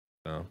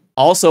So.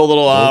 Also, a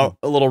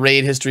little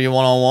raid history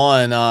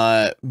 101.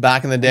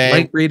 Back in the day,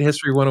 like raid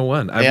history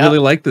 101. I really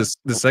like this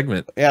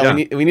segment. Yeah,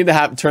 we need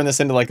to turn this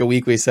into like a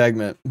weekly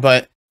segment.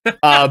 But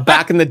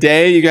back in the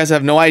day, you guys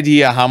have no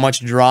idea how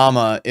much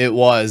drama it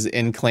was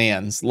in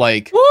clans.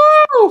 Like,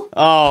 woo!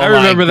 I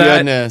remember my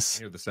goodness.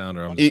 Hear the sound,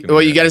 or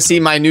well, you got to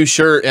see my new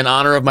shirt in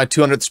honor of my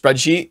 200th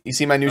spreadsheet. You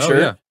see my new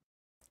shirt?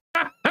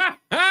 Yeah.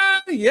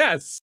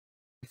 Yes.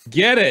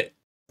 Get it.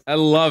 I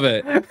love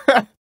it.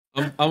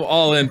 I'm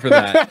all in for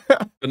that.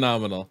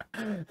 Phenomenal.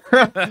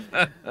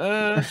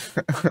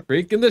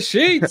 Freaking the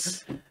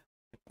sheets.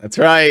 That's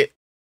right.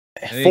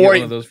 I need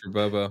one of those for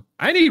Bobo.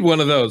 I need one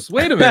of those.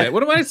 Wait a minute.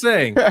 What am I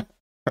saying?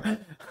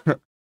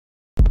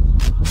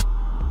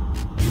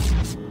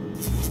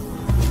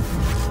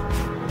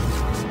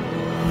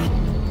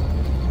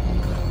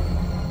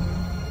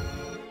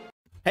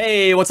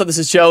 Hey, what's up? This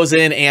is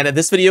Chosen, and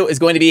this video is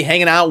going to be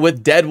hanging out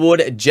with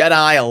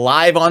DeadwoodJedi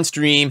live on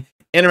stream,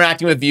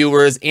 interacting with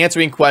viewers,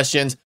 answering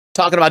questions,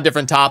 talking about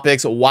different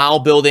topics while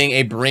building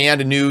a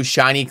brand new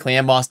shiny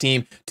clan boss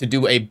team to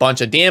do a bunch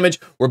of damage.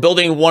 We're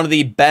building one of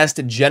the best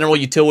general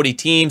utility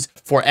teams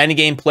for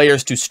endgame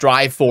players to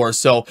strive for.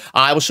 So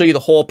I will show you the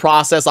whole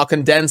process. I'll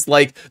condense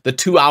like the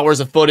 2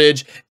 hours of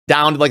footage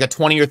down to like a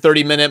 20 or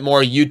 30 minute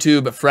more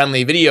YouTube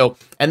friendly video.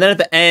 And then at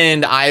the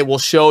end, I will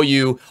show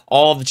you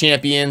all of the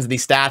champions, the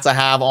stats I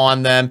have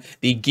on them,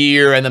 the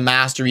gear and the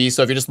mastery.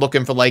 So if you're just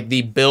looking for like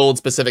the build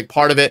specific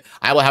part of it,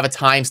 I will have a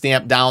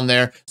timestamp down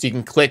there so you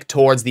can click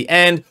towards the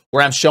end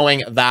where I'm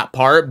showing that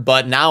part.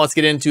 But now let's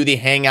get into the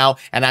hangout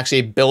and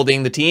actually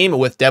building the team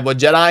with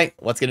DeadwoodJedi.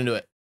 Let's get into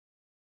it.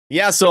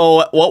 Yeah,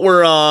 so what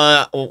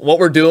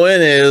we're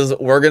doing is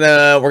we're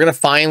gonna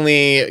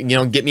finally,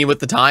 get me with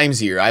the times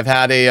here. I've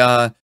had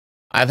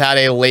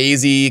a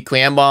lazy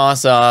clan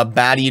boss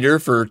bad eater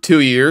for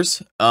 2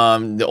 years.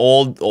 The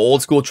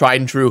old school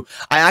tried and true.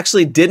 I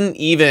actually didn't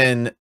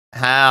even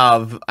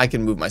have, I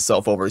can move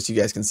myself over so you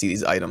guys can see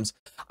these items.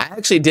 I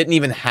actually didn't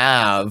even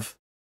have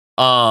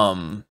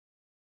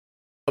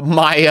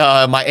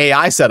my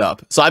AI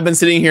setup. So I've been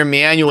sitting here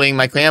manualing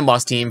my clan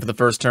boss team for the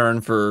first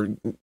turn for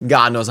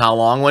God knows how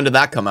long. When did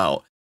that come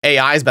out?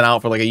 AI's been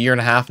out for like 1.5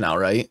 years now,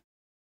 right?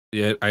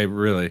 Yeah, I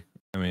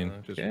mean,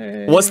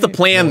 what's the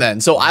plan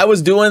then? So I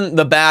was doing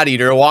the bad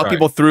eater. Walk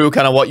people through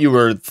kind of what you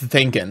were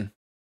thinking.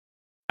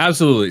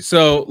 Absolutely.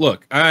 So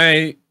look,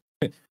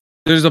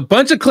 there's a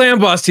bunch of clan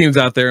boss teams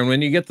out there, and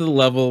when you get to the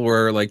level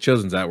where like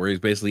Chosen's at, where he's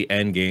basically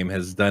end game,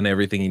 has done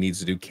everything he needs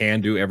to do,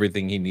 can do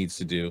everything he needs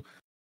to do,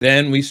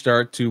 then we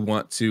start to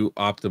want to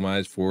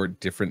optimize for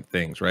different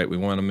things, right? We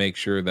want to make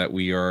sure that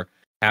we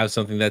have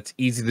something that's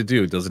easy to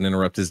do, doesn't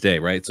interrupt his day,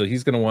 right? So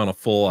he's going to want a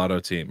full auto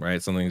team,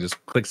 right? Something that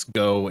just clicks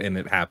go and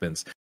it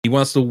happens. He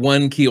wants the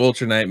 1-key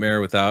Ultra Nightmare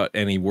without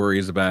any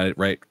worries about it,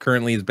 right?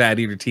 Currently his bad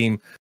eater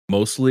team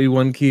mostly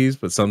 1 keys,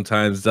 but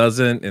sometimes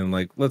doesn't, and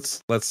like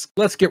let's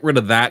get rid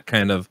of that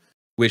kind of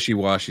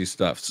wishy-washy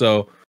stuff.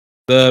 So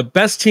the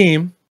best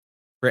team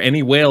for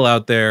any whale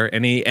out there,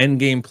 any end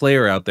game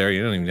player out there,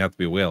 you don't even have to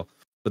be a whale,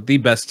 but the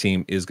best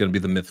team is going to be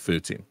the Myth-Fu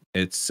team.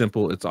 It's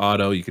simple, it's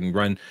auto. You can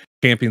run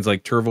champions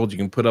like Turvold. You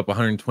can put up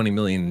 120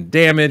 million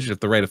damage if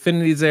the right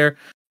affinity's there.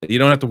 You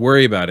don't have to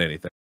worry about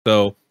anything.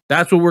 So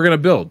that's what we're going to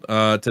build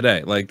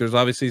today. Like there's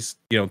obviously,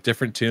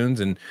 different tunes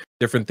and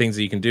different things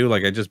that you can do.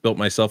 Like I just built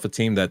myself a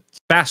team that's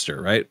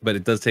faster, right? But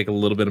it does take a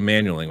little bit of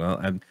manualing.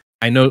 Well,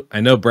 I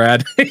know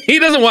Brad, he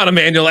doesn't want to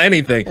manual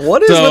anything.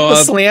 What is with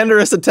the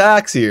slanderous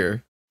attacks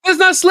here? It's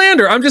not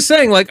slander. I'm just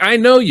saying, like, I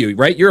know you,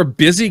 right? You're a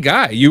busy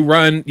guy. You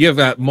have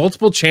got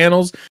multiple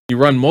channels. You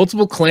run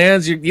multiple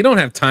clans. You don't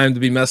have time to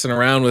be messing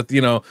around with,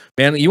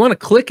 man, you want to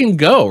click and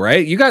go,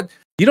 right? You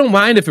don't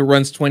mind if it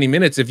runs 20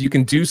 minutes if you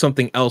can do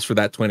something else for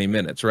that 20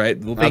 minutes,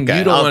 right? The thing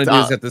you don't want to do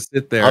is have to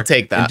sit there I'll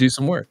take that. and do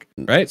some work,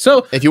 right?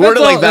 So if you word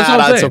it like that,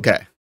 that's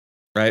okay.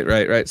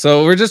 Right.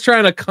 So we're just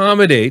trying to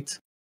accommodate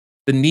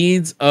the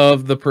needs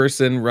of the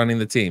person running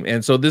the team.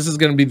 And so this is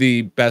going to be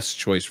the best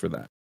choice for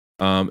that.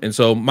 And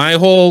so my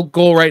whole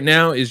goal right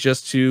now is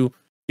just to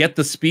get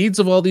the speeds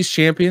of all these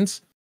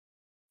champions,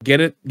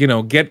 get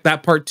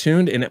that part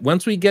tuned. And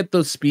once we get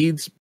those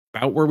speeds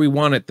about where we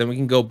want it, then we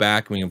can go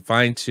back and we can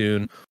fine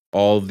tune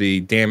all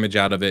the damage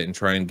out of it and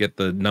try and get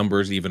the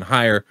numbers even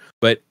higher.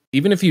 But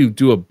even if you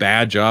do a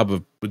bad job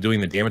of doing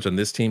the damage on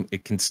this team,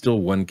 it can still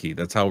 1-key.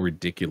 That's how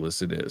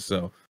ridiculous it is.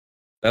 So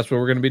that's what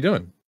we're going to be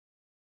doing.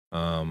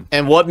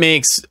 And what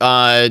makes,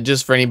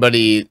 just for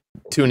anybody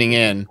tuning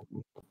in,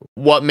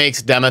 what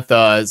makes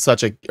Demetha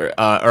such a,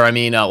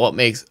 what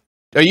makes,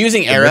 are you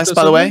using Eris,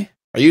 by the way?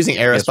 Are you using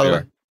Eris, by the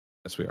way?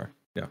 Yes, we are.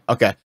 Yeah.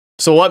 Okay.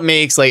 So what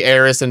makes like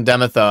Eris and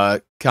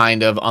Demetha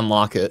kind of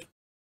unlock it?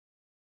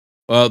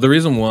 Well, the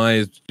reason why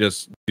is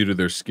just due to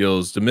their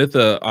skills.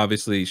 Demetha,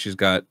 obviously,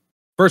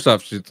 first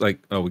off, she's like,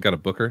 oh, we got to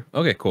book her.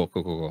 Okay,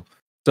 cool.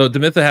 So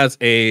Demetha has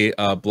a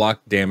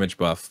block damage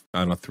buff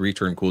on a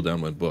 3-turn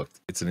cooldown when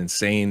booked. It's an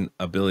insane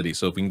ability.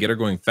 So if we can get her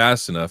going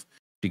fast enough,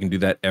 she can do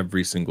that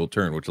every single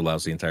turn, which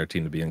allows the entire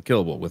team to be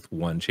unkillable with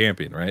one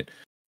champion, right?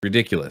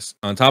 Ridiculous.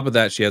 On top of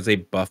that, she has a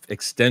buff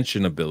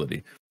extension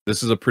ability.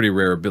 this is a pretty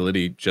rare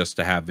ability just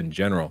to have in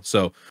general.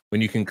 So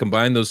when you can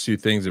combine those two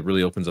things, it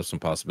really opens up some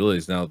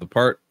possibilities. Now, the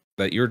part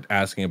that you're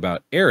asking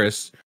about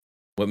Eris,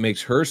 what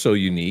makes her so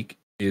unique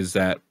is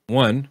that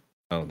one,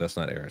 oh, that's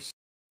not Eris.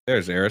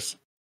 There's Eris.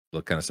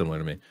 Look kind of similar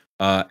to me.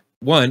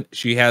 One,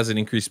 she has an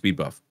increased speed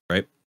buff,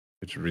 right?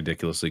 Which is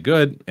ridiculously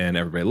good, and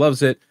everybody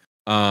loves it.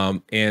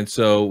 And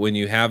so when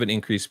you have an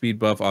increased speed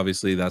buff,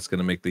 obviously that's going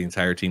to make the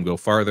entire team go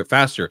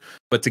faster.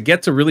 But to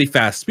get to really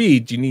fast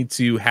speed, you need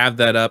to have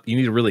that up. You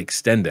need to really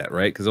extend that,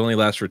 right? Because it only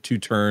lasts for 2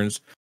 turns.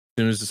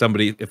 As soon as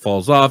somebody it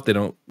falls off, they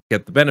don't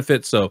get the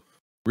benefit. So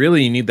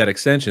really, you need that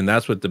extension.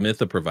 That's what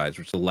Demytha provides,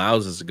 which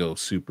allows us to go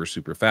super,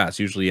 super fast.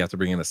 Usually, you have to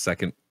bring in a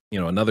second,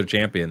 another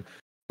champion.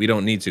 We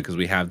don't need to because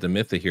we have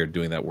Demytha here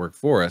doing that work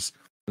for us.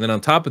 And then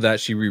on top of that,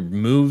 she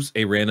removes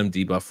a random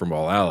debuff from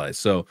all allies.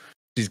 So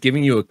she's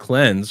giving you a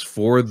cleanse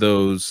for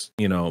those,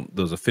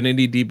 those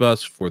affinity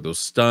debuffs, for those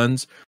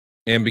stuns.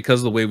 And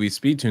because of the way we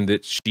speed tuned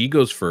it, she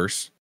goes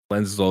first,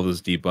 cleanses all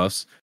those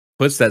debuffs,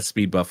 puts that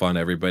speed buff on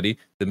everybody.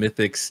 Demytha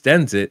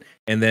extends it,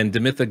 and then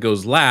Demytha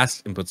goes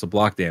last and puts a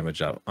block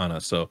damage out on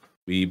us. So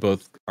we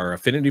both are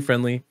affinity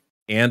friendly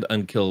and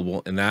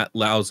unkillable, and that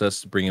allows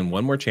us to bring in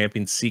one more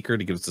champion, Seeker,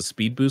 to give us the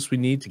speed boost we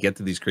need to get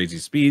to these crazy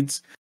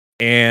speeds,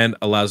 and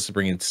allows us to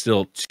bring in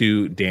still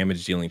 2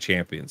 damage dealing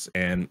champions.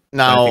 And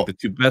now I think the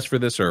 2 best for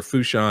this are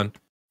Fushan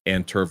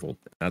and Turvold.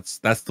 That's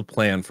the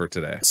plan for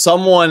today.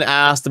 Someone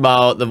asked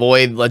about the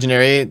Void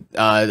Legendary.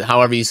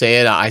 However you say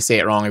it, I say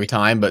it wrong every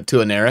time, but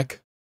Tuaneric.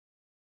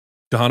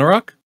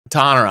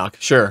 Tahanarok,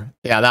 sure.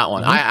 Yeah, that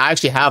one. I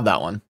actually have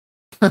that one.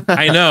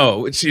 I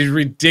know. She's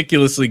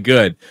ridiculously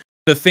good.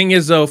 The thing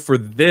is, though, for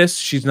this,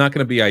 she's not going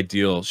to be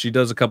ideal. She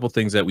does a couple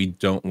things that we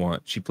don't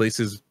want. She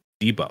places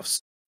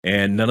debuffs,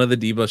 and none of the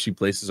debuffs she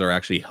places are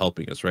actually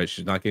helping us, right?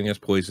 She's not giving us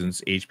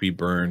poisons, HP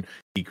burn,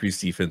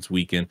 decreased defense,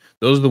 weaken.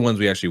 Those are the ones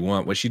we actually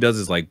want. What she does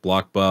is like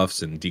block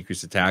buffs and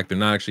decreased attack. They're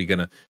not actually going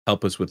to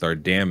help us with our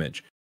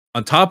damage.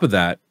 On top of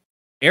that,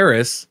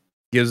 Eris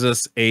gives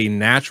us a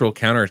natural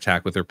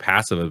counterattack with her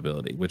passive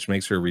ability, which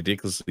makes her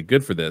ridiculously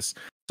good for this.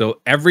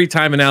 So every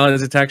time an ally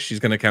is attacked, she's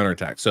going to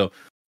counterattack. So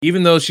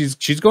even though she's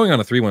going on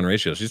a 3-1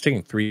 ratio, she's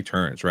taking 3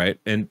 turns, right?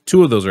 And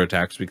 2 of those are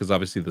attacks because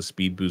obviously the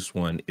speed boost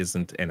one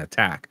isn't an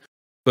attack.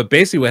 But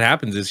basically what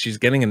happens is she's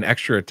getting an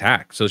extra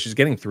attack. So she's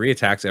getting 3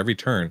 attacks every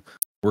turn.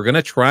 We're going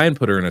to try and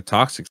put her in a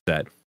toxic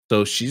set.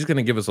 So she's going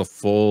to give us a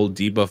full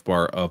debuff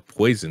bar of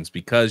poisons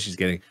because she's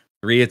getting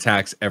 3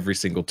 attacks every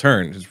single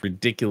turn. It's a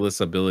ridiculous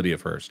ability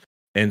of hers.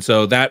 And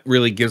so that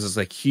really gives us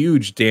a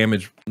huge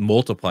damage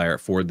multiplier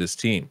for this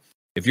team.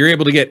 If you're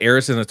able to get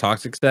Eris in a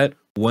toxic set,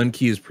 1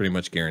 key is pretty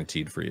much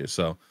guaranteed for you.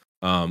 So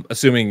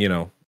assuming,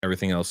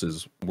 everything else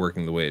is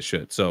working the way it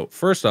should. So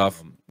first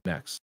off,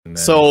 next.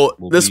 So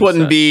this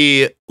wouldn't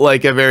be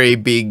like a very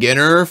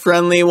beginner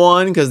friendly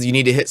one because you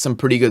need to hit some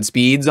pretty good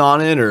speeds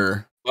on it,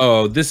 or?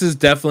 Oh, this is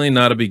definitely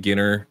not a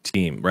beginner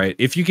team, right?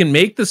 If you can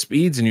make the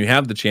speeds and you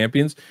have the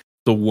champions,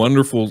 it's a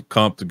wonderful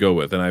comp to go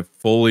with, and I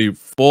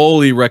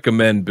fully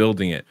recommend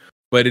building it.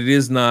 But it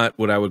is not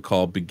what I would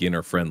call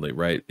beginner friendly,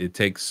 right? It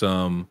takes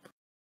some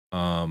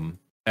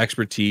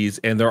expertise,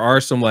 and there are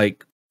some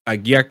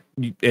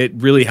it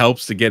really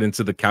helps to get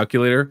into the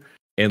calculator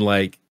and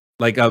like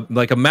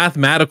a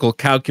mathematical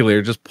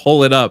calculator. Just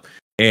pull it up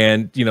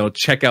and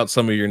check out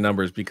some of your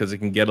numbers because it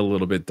can get a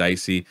little bit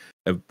dicey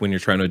when you're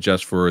trying to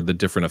adjust for the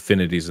different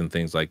affinities and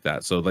things like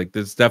that. So like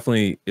it's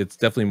definitely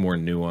more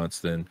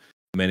nuanced than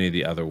many of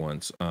the other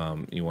ones.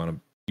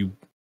 You're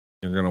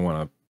gonna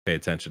want to pay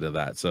attention to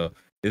that. So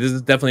it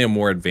is definitely a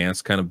more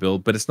advanced kind of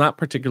build, but it's not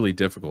particularly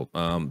difficult.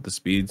 The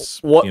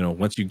speeds,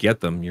 once you get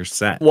them, you're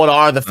set. What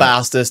are the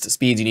fastest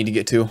speeds you need to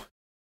get to?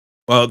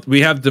 Well, we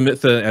have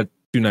Demytha at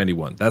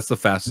 291. That's the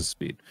fastest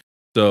speed.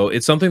 So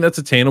it's something that's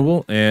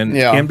attainable and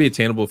can be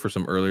attainable for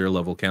some earlier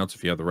level counts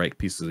if you have the right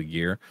pieces of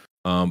gear.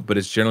 But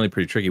it's generally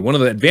pretty tricky. One of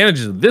the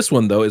advantages of this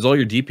one, though, is all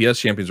your DPS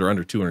champions are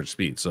under 200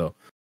 speed. So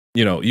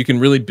you can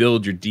really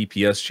build your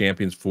DPS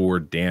champions for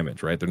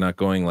damage, right? They're not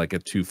going like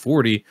at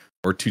 240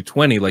 or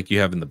 220 like you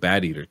have in the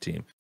Bad Eater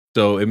team.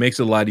 So it makes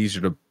it a lot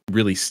easier to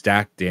really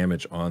stack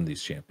damage on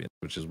these champions,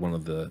 which is one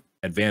of the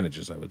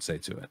advantages I would say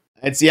to it.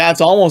 It's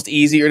almost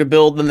easier to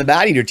build than the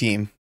Bad Eater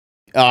team,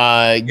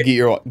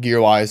 gear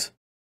wise.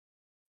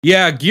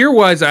 Yeah, gear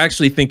wise, I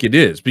actually think it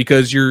is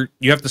because you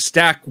have to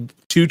stack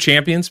 2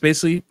 champions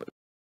basically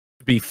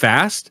to be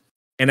fast,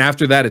 and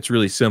after that it's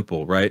really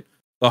simple, right?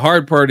 The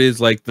hard part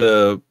is like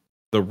the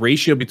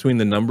ratio between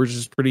the numbers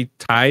is pretty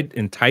tight.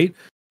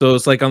 So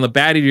it's like on the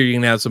Bad Eater, you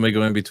can have somebody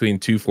going between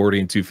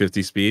 240 and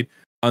 250 speed.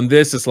 On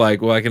this, it's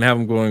like, well, I can have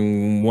them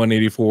going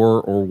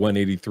 184 or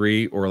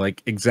 183 or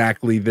like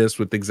exactly this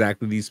with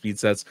exactly these speed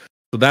sets.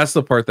 So that's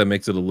the part that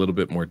makes it a little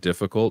bit more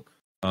difficult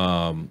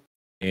and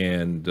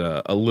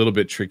a little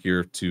bit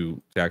trickier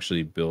to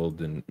actually build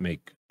and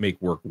make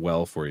work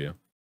well for you.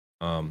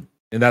 And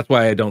that's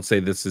why I don't say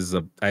this is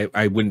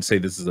I wouldn't say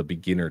this is a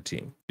beginner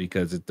team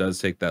because it does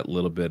take that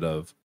little bit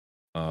of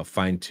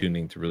fine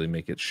tuning to really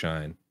make it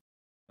shine.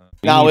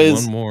 Now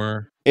is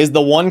the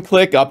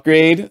 1-click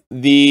upgrade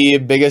the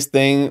biggest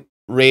thing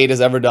Raid has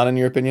ever done in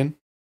your opinion?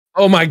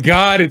 Oh my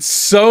god, it's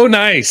so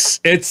nice.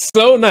 It's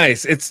so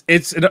nice.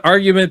 It's an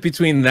argument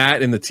between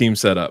that and the team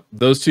setup.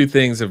 Those two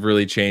things have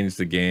really changed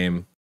the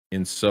game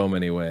in so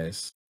many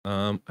ways.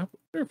 I wonder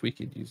if we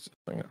could use this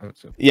thing.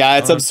 Yeah,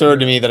 it's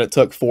absurd to me that it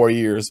took 4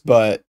 years,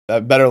 but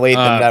better late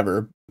than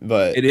never.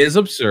 But it is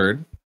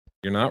absurd.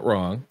 You're not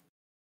wrong,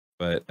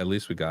 but at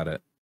least we got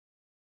it.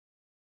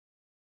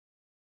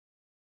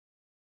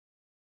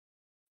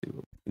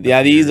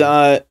 Yeah, these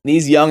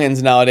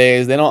youngins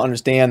nowadays, they don't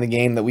understand the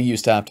game that we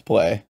used to have to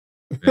play.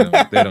 They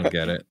don't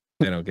get it.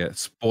 They don't get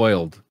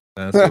spoiled.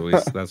 That's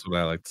what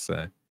I like to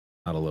say.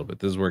 Not a little bit.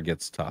 This is where it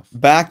gets tough.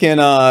 Back in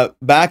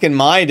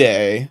my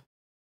day,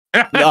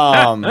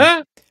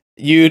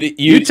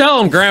 you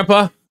tell them,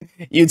 Grandpa.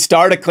 You'd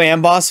start a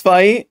clan boss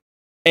fight,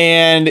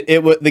 and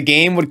the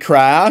game would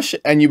crash,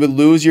 and you would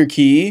lose your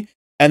key,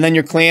 and then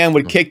your clan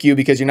would kick you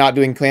because you're not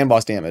doing clan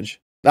boss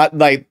damage.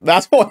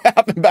 That's what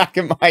happened back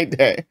in my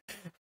day.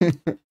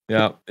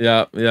 Yeah.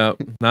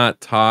 Not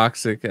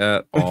toxic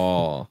at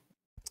all.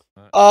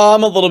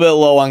 I'm a little bit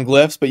low on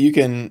glyphs, but you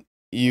can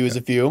use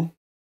a few.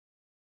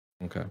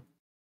 Okay.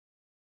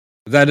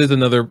 That is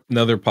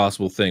another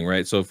possible thing,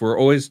 right? So if we're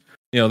always,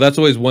 that's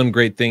always one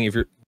great thing. If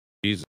you're,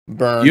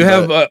 Burn, you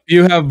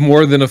have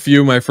more than a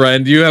few, my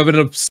friend. You have an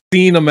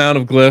obscene amount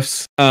of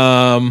glyphs.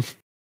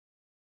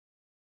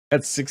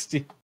 At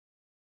 60.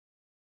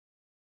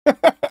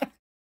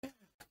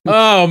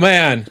 Oh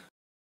man,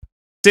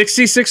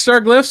 66-star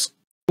glyphs.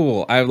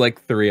 Cool. I have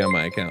like 3 on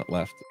my account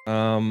left.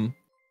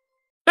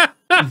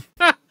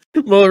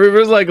 Well,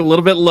 River's like a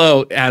little bit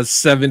low. It has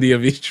 70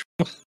 of each.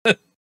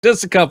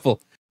 Just a couple.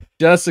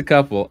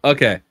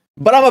 Okay.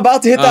 But I'm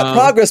about to hit that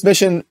progress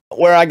mission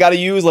where I got to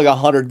use like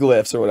 100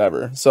 glyphs or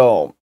whatever.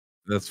 So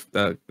that's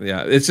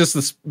yeah. It's just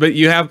this, but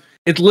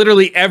it's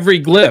literally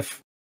every glyph.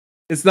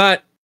 It's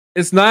not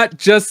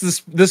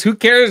just this. Who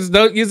cares?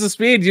 Don't use the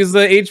speed. Use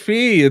the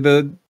HP.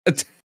 The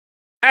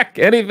attack.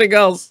 Anything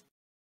else?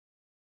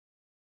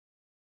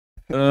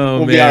 Oh,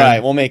 we'll be all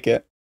right. We'll make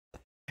it.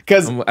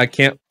 Because I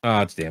can't.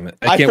 Oh, damn it!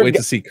 I can't wait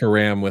to see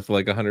Karam with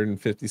like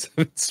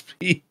 157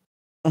 speed.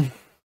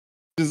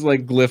 Just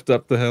like glyphed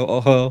up the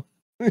hill.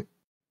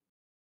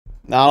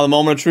 Now the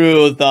moment of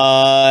truth.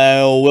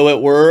 Will it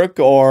work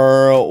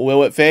or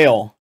will it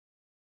fail?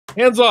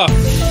 Hands off.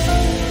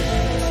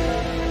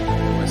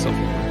 Myself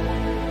over.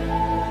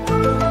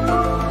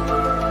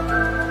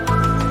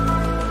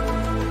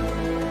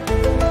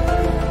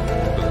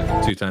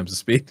 2 times the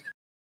speed.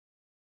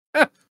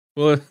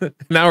 Well,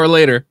 an hour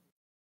later.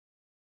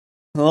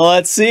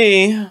 Let's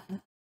see.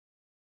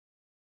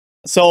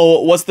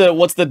 So what's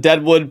the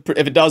Deadwood,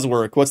 if it does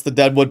work, what's the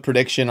Deadwood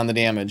prediction on the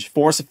damage?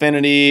 Force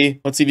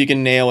affinity. Let's see if you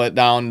can nail it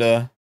down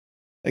to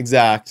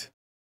exact.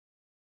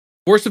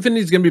 Force affinity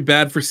is going to be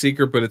bad for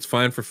Seeker, but it's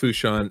fine for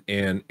Fushan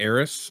and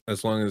Eris.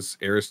 As long as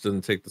Eris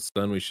doesn't take the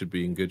stun, we should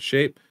be in good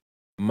shape.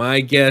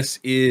 My guess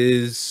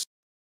is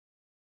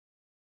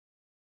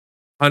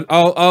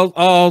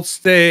I'll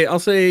say,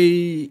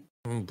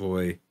 oh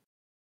boy.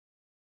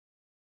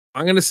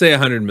 I'm going to say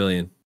 100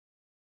 million.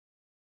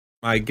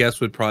 My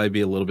guess would probably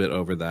be a little bit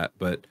over that,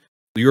 but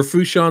your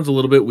Fushan's a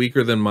little bit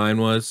weaker than mine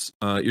was.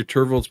 Your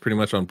Turvold's pretty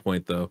much on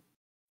point, though.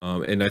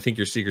 And I think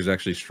your Seeker's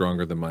actually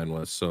stronger than mine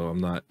was, so I'm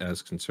not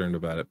as concerned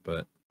about it,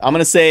 but... I'm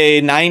going to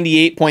say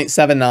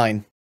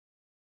 98.79.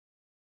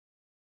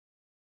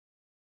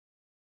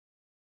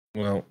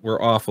 Well,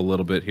 we're off a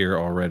little bit here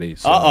already.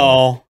 So...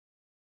 Uh-oh.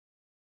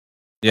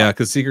 Yeah,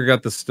 because Seeker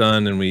got the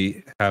stun, and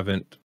we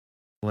haven't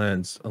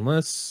cleansed.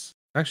 Unless...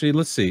 Actually,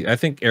 let's see. I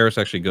think Eris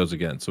actually goes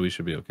again, so we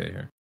should be okay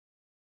here.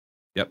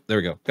 Yep, there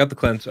we go. Got the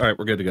cleanse. All right,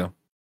 we're good to go.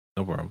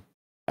 No problem.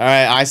 All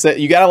right, I said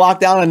you got to lock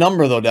down a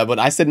number though, Deadwood.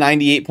 I said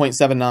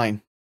 98.79.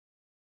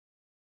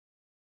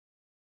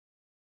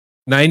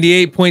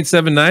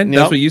 98.79.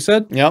 That's what you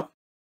said. Yep.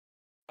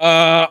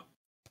 Fine.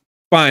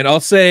 I'll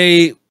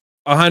say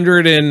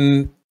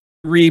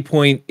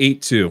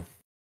 103.82.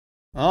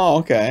 Oh,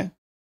 okay.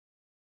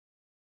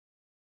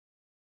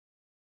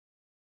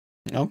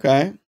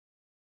 Okay.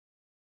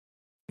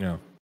 Yeah.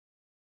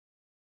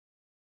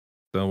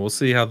 So we'll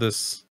see how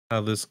this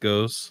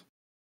goes.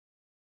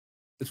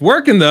 It's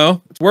working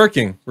though. It's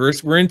working. We're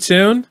in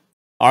tune.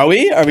 Are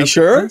we? Are we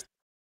sure?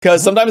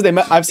 Because sometimes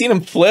I've seen them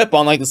flip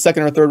on like the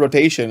second or third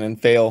rotation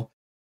and fail.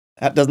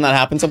 Doesn't that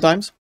happen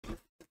sometimes?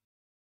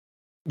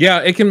 Yeah,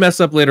 it can mess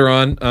up later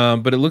on.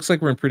 But it looks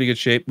like we're in pretty good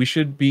shape. We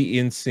should be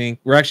in sync.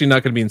 We're actually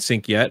not going to be in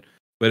sync yet.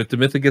 But if the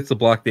Mythic gets the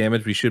block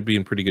damage, we should be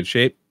in pretty good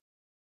shape.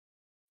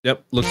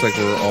 Yep, looks like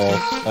we're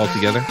all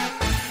together.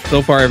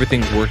 So far,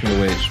 everything's working the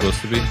way it's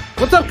supposed to be.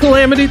 What's up,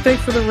 Calamity?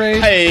 Thanks for the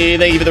raid. Hey,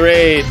 thank you for the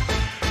raid.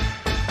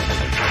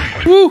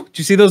 Woo! Did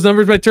you see those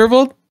numbers by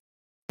Turvold?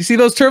 You see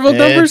those Turvold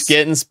numbers? It's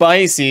getting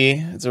spicy.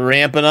 It's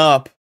ramping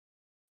up.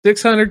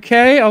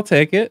 600K. I'll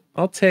take it.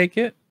 I'll take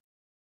it.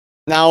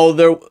 Now,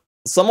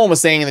 someone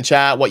was saying in the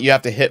chat what you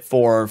have to hit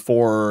for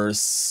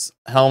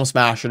Helm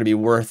Smasher to be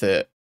worth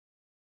it.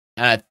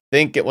 And I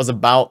think it was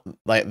about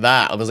like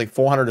that. It was like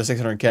 400 to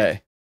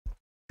 600K.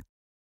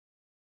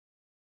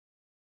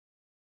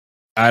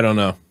 I don't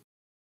know.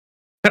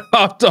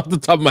 off the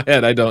top of my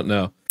head, I don't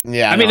know.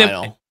 Yeah, I mean,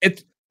 know.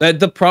 it's that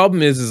the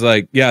problem is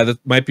like, yeah,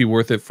 that might be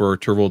worth it for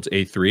Turvold's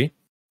A3,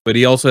 but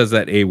he also has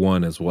that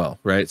A1 as well,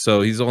 right?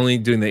 So he's only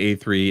doing the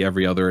A3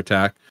 every other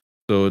attack.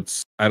 So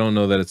I don't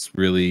know that it's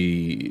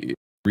really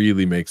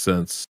makes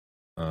sense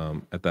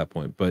at that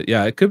point. But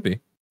yeah, it could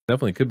be.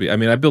 Definitely could be. I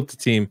mean, I built a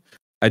team.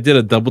 I did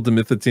a double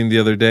Demitha team the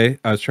other day.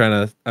 I was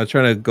trying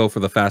to go for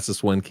the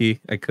fastest one key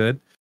I could.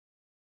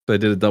 So I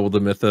did a double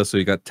Demitha, so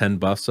he got 10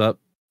 buffs up.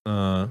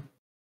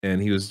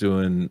 And he was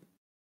doing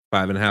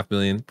 5.5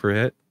 million per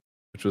hit,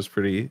 which was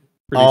pretty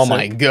oh sick.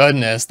 My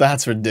goodness,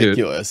 that's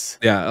ridiculous.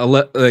 Dude, yeah,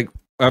 like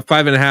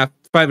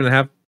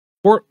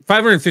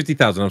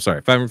 550,000. I'm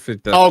sorry,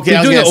 550,000. Okay,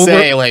 I was gonna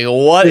say, like,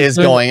 what is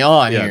going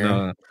on here?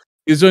 No.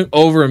 He's doing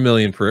over 1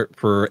 million per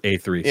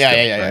A3.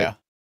 Yeah.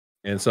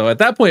 And so at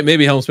that point,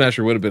 maybe Helm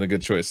Smasher would have been a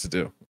good choice to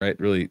do, right?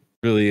 Really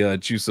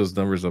juice those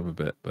numbers up a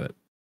bit, but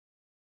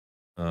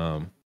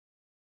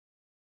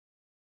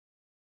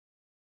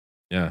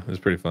yeah, it was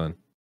pretty fun.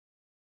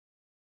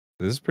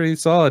 This is pretty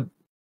solid.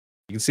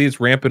 You can see it's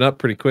ramping up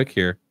pretty quick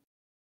here,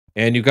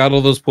 and you got all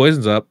those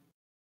poisons up,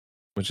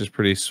 which is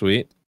pretty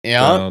sweet.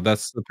 Yeah, so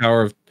that's the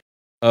power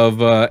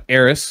of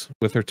Eris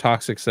with her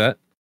toxic set.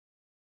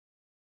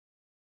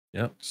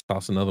 Yeah, just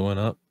toss another one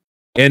up.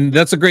 And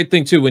that's a great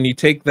thing too. When you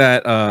take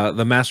that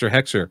the Master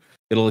Hexer,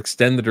 it'll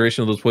extend the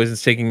duration of those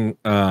poisons. Taking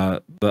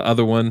the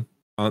other one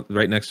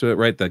right next to it,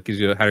 right, that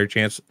gives you a higher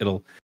chance.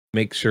 It'll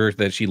make sure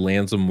that she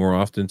lands them more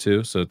often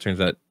too. So it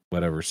turns out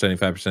whatever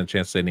 75%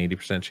 chance to an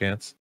 80%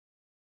 chance.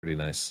 Pretty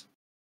nice.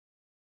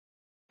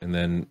 And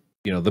then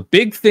the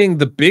big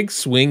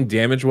swing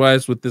damage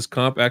wise with this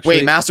comp actually.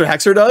 Wait, Master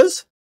Hexer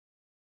does?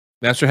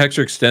 Master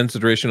Hexer extends the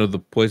duration of the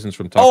poisons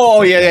from top.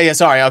 Oh, yeah.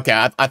 Sorry.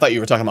 Okay. I thought you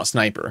were talking about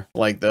Sniper,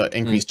 like the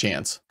increased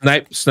chance.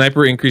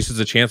 Sniper increases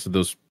the chance of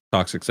those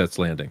toxic sets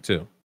landing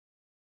too.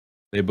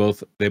 They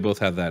both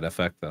have that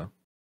effect though.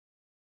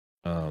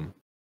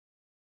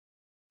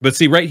 But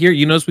see right here,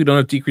 you notice we don't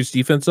have decreased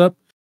defense up.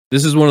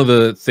 This is one of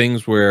the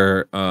things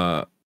where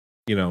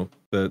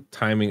the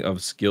timing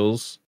of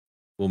skills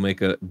will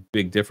make a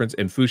big difference,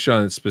 and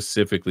Fushan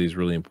specifically is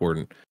really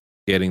important.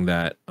 Getting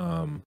that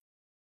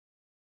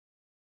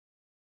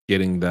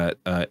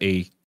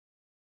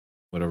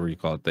whatever you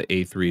call it, the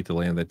A3 to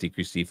land that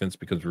decreased defense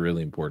becomes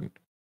really important.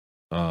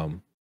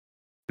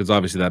 Because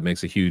obviously that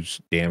makes a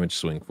huge damage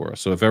swing for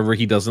us. So if ever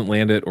he doesn't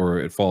land it or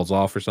it falls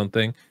off or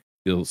something,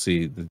 you'll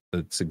see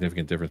the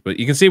significant difference. But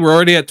you can see we're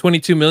already at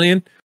 22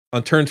 million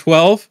on turn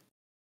 12.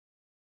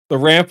 The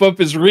ramp up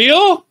is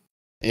real.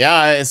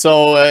 Yeah,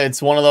 so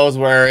it's one of those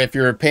where if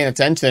you're paying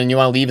attention and you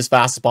want to leave as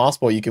fast as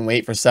possible, you can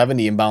wait for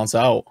 70 and bounce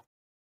out.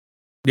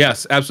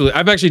 Yes, absolutely.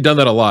 I've actually done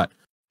that a lot.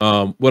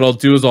 What I'll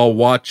do is I'll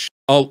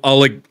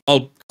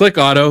click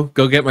auto,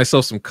 go get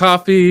myself some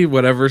coffee,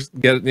 whatever,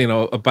 get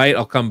a bite.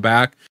 I'll come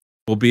back.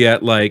 We'll be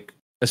at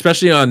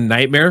especially on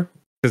Nightmare,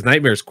 because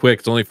Nightmare's quick.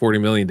 It's only 40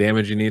 million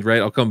damage you need,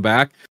 right? I'll come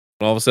back,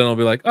 and all of a sudden I'll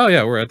be like, oh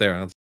yeah, we're right there.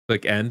 I'll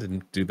click end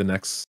and do the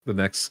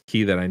next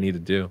key that I need to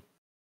do.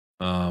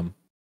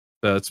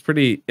 So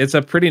it's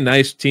a pretty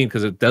nice team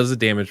because it does the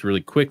damage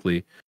really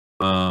quickly.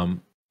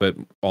 But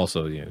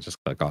also, just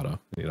click auto.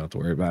 You don't have to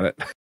worry about it.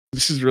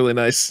 This is really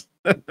nice.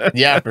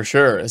 Yeah, for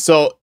sure.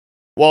 So,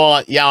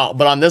 well, yeah,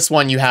 but on this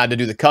one you had to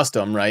do the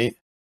custom, right?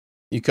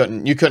 You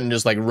couldn't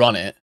just run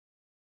it.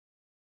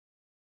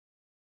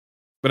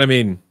 But I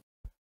mean,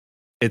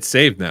 it's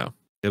saved now.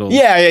 It'll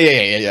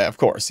Yeah, of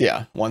course.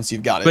 Yeah. Once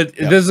you've got it. But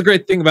this is a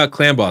great thing about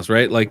Clan Boss,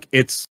 right? Like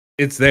it's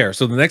there.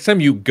 So the next time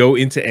you go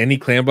into any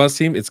Clan Boss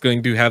team, it's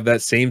going to have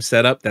that same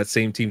setup, that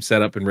same team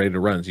setup and ready to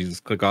run. So you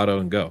just click auto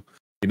and go.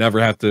 You never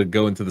have to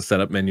go into the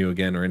setup menu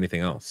again or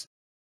anything else.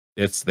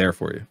 It's there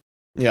for you.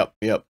 Yep.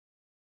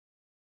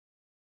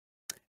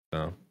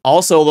 So.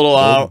 Also,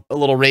 a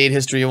little raid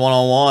history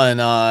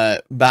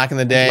 101. Back in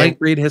the day, like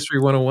raid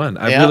history 101.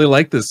 I really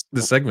like this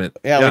segment.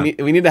 Yeah,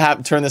 we need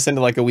to turn this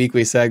into a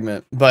weekly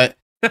segment. But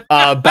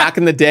back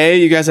in the day,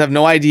 you guys have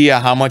no idea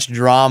how much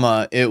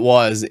drama it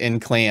was in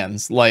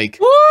clans. Woo!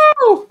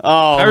 Oh,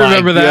 I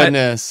remember my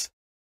goodness.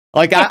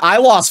 I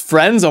lost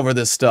friends over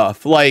this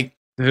stuff. What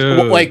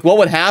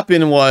would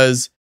happen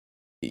was,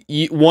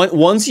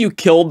 once you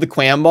killed the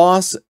clan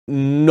boss,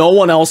 no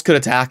one else could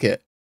attack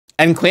it.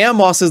 And clan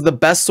boss is the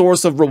best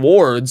source of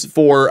rewards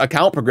for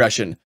account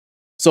progression.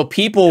 So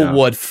people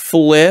would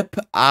flip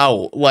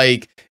out.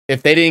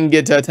 If they didn't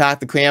get to attack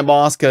the clan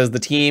boss because the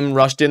team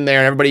rushed in there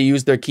and everybody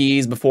used their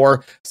keys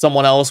before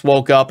someone else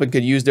woke up and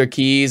could use their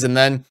keys. And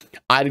then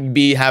I'd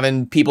be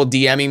having people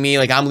DMing me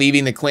I'm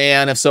leaving the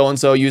clan if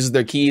so-and-so uses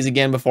their keys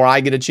again before I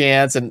get a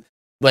chance. And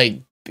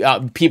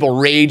people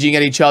raging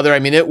at each other. I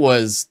mean, it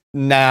was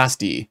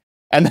nasty.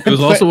 And then it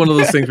was also one of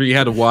those things where you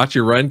had to watch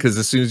your run because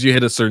as soon as you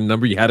hit a certain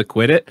number, you had to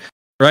quit it.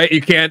 Right? You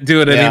can't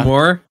do it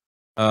anymore.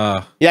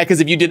 Yeah, because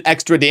if you did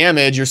extra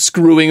damage, you're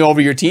screwing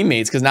over your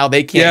teammates because now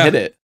they can't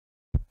hit it.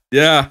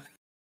 Yeah.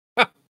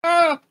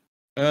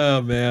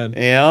 Oh man.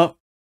 Yeah.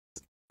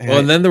 Well,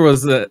 and then there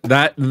was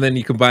that, and then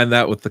you combine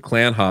that with the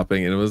clan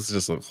hopping, and it was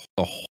just a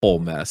whole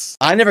mess.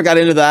 I never got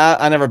into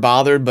that. I never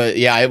bothered, but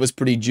yeah, it was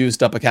pretty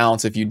juiced up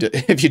accounts if you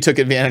took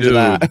advantage of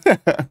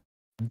that.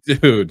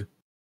 Dude,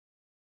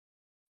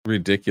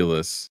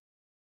 ridiculous.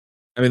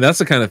 I mean, that's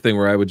the kind of thing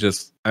where I would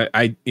just,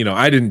 I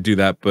didn't do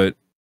that, but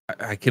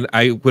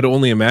I would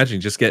only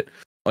imagine just get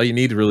all you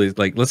need to really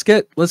like. Let's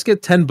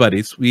get 10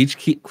 buddies. We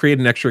each create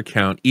an extra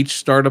account. Each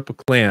start up a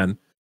clan.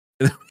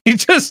 You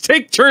just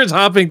take turns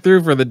hopping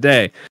through for the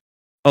day.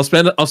 I'll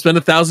spend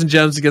 1,000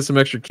 gems to get some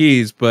extra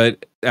keys,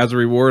 but as a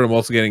reward, I'm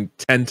also getting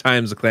 10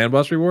 times the clan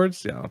boss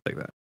rewards. Yeah, I'll take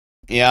that.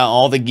 Yeah,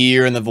 all the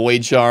gear and the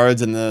void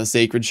shards and the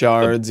sacred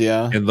shards.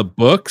 Yeah, and the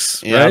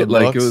books, right?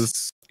 Like it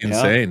was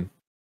insane.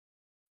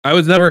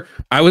 Yeah.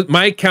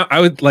 My account.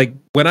 I would like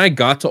when I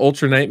got to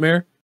Ultra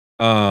Nightmare,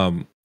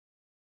 in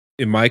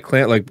my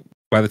clan. Like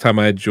by the time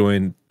I had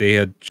joined, they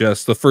had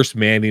just the first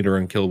Man-Eater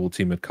Unkillable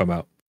team had come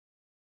out,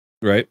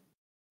 right?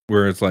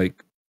 Where it's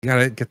like you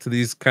gotta get to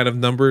these kind of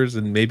numbers,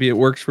 and maybe it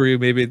works for you,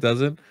 maybe it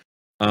doesn't.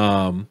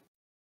 And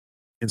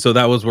so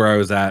that was where I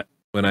was at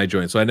when I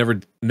joined. So I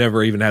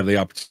never even had the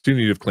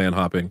opportunity of clan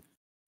hopping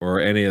or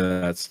any of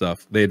that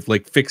stuff. They'd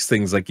like fix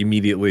things like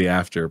immediately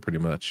after, pretty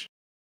much.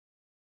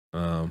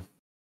 But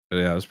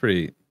yeah, it was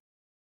pretty,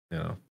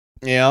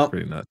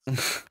 pretty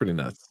nuts, pretty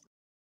nuts,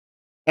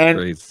 and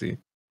crazy.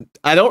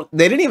 They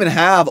didn't even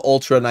have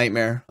Ultra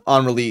Nightmare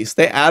on release.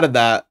 They added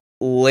that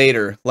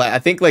later, like I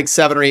think like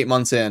 7 or 8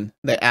 months in,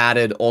 they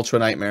added Ultra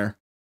Nightmare.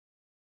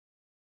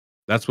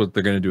 That's what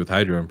they're gonna do with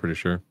Hydra, I'm pretty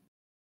sure.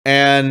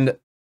 And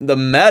the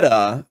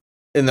meta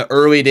in the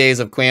early days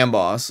of Clan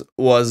Boss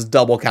was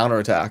double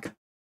counterattack.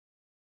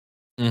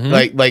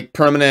 Like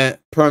permanent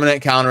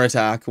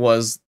counterattack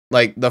was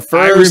like the first.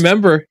 I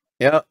remember.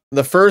 Yeah,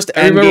 the first.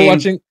 I remember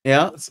watching.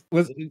 Yeah,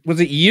 was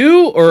it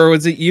you or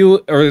was it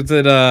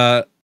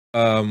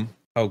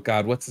oh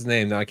god, what's his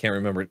name? No, I can't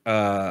remember.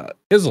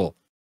 Hizzle.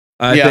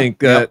 I think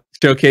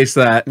showcased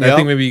that. Yep. I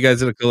think maybe you guys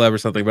did a collab or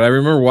something, but I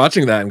remember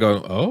watching that and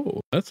going,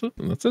 "Oh, that's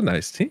a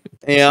nice team."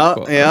 Yeah,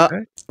 cool. Yeah.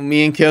 Okay.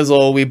 Me and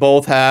Kizzle, we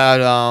both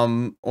had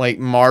like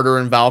Martyr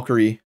and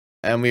Valkyrie,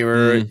 and we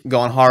were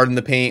going hard in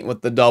the paint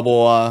with the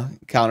double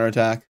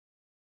counterattack.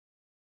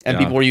 And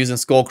people were using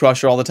Skull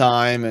Crusher all the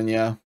time, and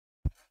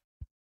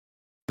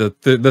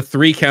the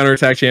 3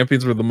 counterattack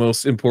champions were the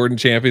most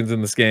important champions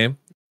in this game.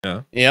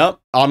 Yeah. Yep.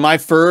 On my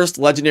first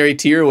legendary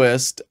tier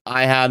list,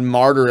 I had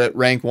Martyr at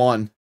rank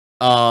 1.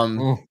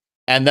 And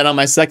then on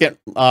my second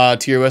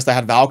tier list, I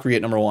had Valkyrie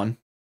at number 1.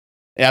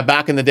 Yeah,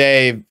 back in the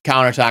day,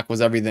 counterattack was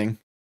everything.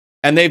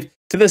 And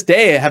to this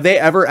day, have they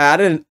ever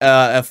added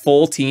a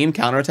full team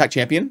counterattack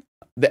champion?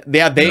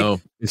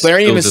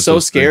 Plarium is so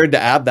scared to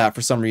add that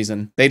for some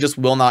reason. They just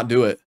will not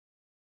do it.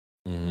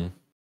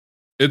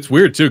 It's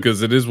weird too,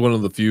 because it is one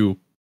of the few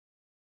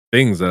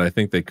things that I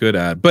think they could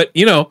add. But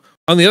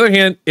on the other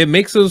hand, it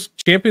makes those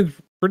champions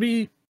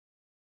pretty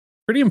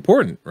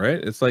important,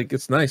 right? It's like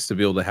it's nice to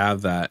be able to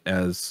have that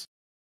as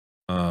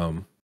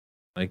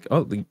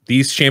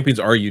these champions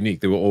are unique.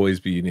 They will always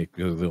be unique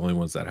because they're the only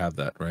ones that have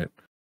that, right?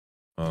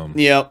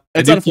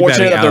 It's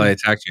unfortunate that they're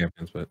attack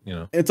champions, but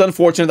it's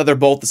unfortunate that they're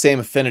both the same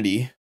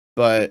affinity.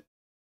 But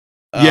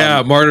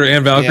Martyr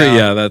and Valkyrie,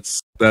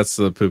 that's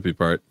the poopy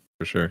part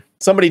for sure.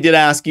 Somebody did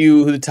ask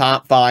you who the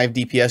top 5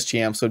 DPS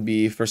champs would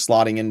be for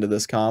slotting into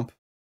this comp.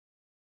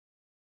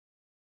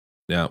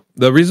 Yeah,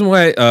 the reason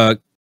why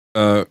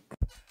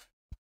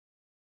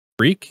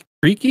Freaky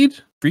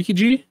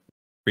G,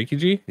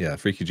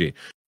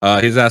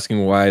 he's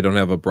asking why I don't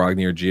have a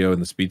Brogni or Geo in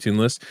the speed tune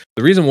list.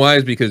 The reason why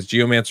is because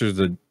Geomancer is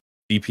a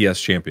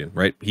DPS champion,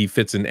 right? He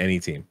fits in any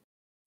team,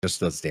 just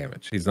does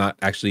damage. He's not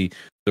actually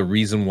the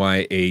reason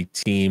why a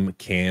team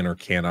can or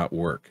cannot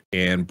work.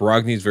 And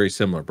Brogni is very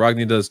similar.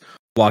 Brogni does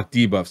block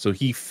debuff, so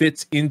he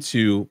fits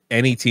into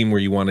any team where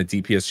you want a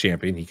DPS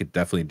champion. He could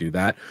definitely do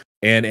that.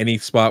 And any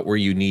spot where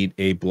you need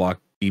a block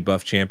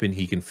debuff champion,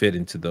 he can fit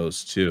into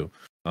those too.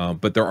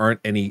 But there's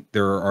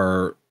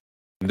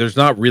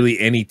not really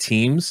any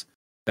teams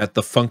that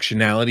the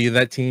functionality of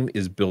that team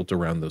is built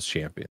around those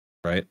champions,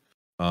 right?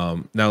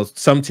 Now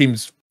some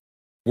teams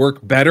work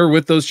better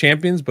with those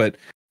champions, but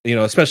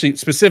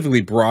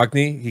specifically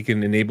Brogni, he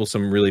can enable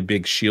some really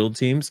big shield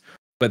teams.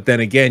 But then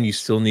again, you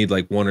still need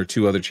like 1 or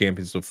 2 other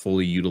champions to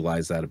fully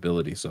utilize that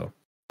ability. So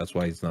that's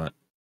why there's not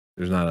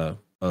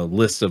a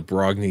list of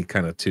Brogni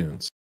kind of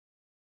tunes.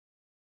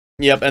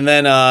 Yep, and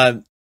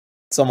then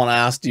someone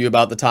asked you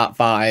about the top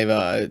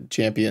 5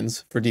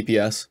 champions for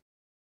DPS.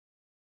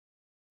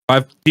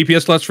 5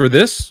 DPS slots for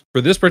this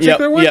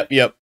particular one?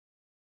 Yep.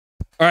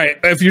 All right,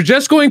 if you're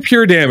just going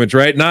pure damage,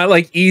 right? Not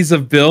like ease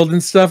of build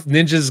and stuff,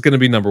 Ninja is going to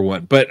be number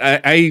 1. But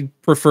I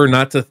prefer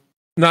not to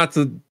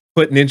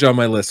put Ninja on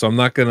my list, so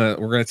we're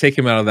gonna take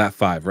him out of that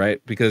 5,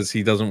 right? Because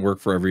he doesn't work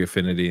for every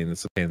affinity and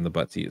it's a pain in the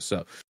butt to use.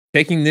 So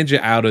taking Ninja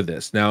out of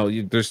this. Now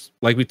there's,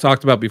 like we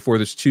talked about before,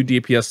 there's 2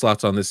 DPS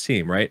slots on this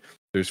team, right?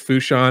 There's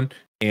Fushan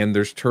and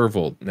there's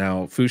Turvold.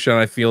 Now Fushan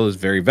I feel is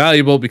very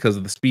valuable because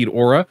of the speed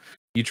aura.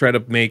 you try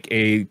to make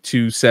a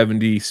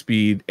 270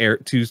 speed air,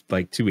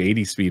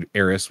 280 speed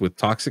Aris with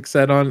toxic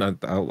set on.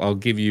 I'll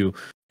give you,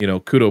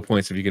 kudo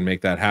points if you can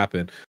make that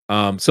happen.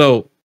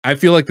 So I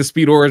feel like the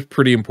speed aura is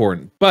pretty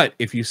important. But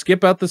if you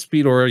skip out the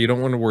speed aura, you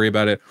don't want to worry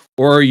about it,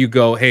 or you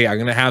go, hey, I'm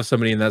gonna have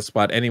somebody in that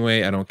spot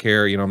anyway. I don't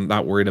care. I'm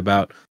not worried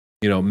about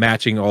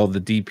matching all the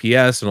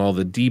DPS and all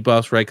the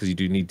debuffs, right? Because you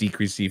do need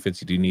decreased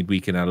defense, you do need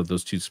weaken out of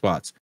those two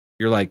spots.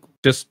 You're like,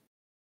 just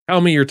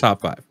tell me your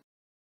top 5.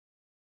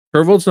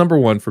 Pervolt's number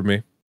 1 for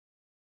me.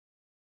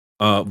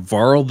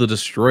 Varl the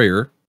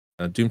Destroyer,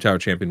 Doom Tower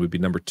champion, would be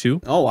number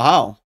 2. Oh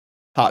wow,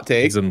 hot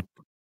take.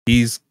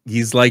 He's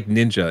like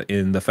Ninja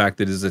in the fact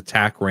that his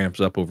attack ramps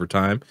up over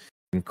time.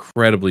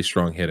 Incredibly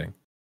strong hitting.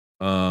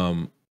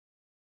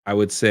 I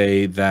would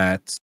say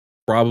that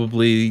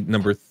probably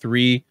number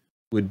 3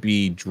 would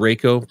be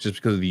Draco, just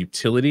because of the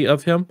utility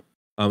of him.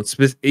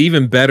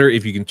 Even better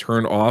if you can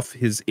turn off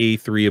his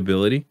A3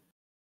 ability.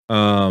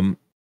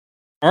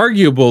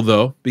 Arguable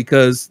though,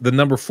 because the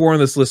number 4 on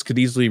this list could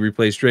easily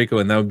replace Draco,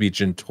 and that would be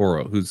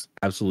Gentoro, who's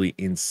absolutely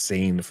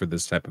insane for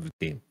this type of a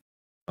team.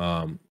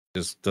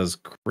 Just does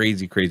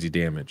crazy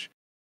damage.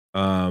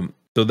 So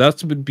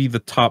that would be the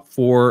top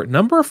 4.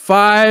 Number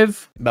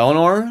 5,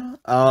 Bellinor.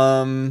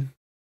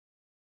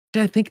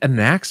 I think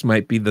Anax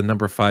might be the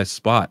number 5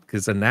 spot,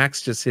 because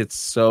Anax just hits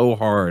so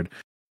hard,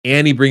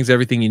 and he brings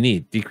everything you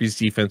need: decreased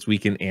defense,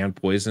 weaken, and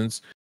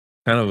poisons.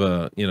 Kind of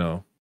a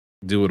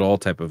do it all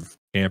type of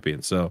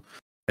champion. So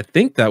I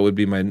think that would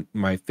be my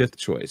 5th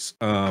choice.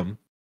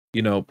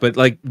 But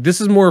like,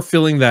 this is more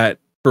filling that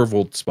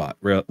Pervolt spot,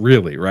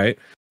 really, right?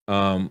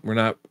 We're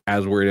not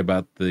as worried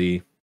about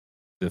the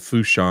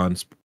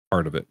Fushan's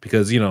part of it,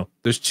 because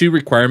there's 2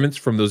 requirements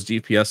from those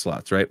DPS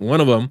slots, right?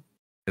 One of them,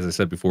 as I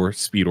said before,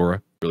 speed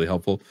aura, really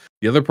helpful.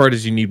 The other part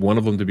is you need one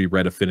of them to be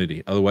red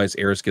affinity. Otherwise,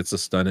 Aris gets a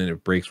stun and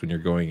it breaks when you're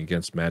going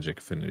against magic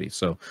affinity.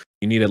 So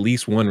you need at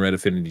least 1 red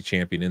affinity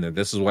champion in there.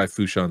 This is why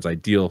Fushan's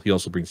ideal. He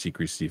also brings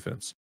decreased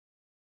defense.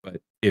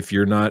 But if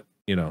you're not,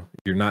 you're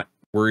not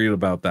worried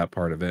about that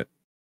part of it,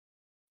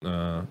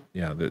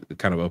 it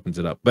kind of opens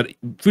it up. But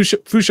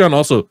Fushan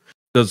also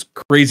does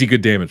crazy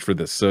good damage for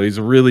this, so he's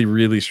a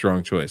really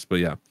strong choice. But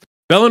yeah,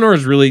 Bellinor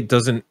is really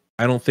doesn't,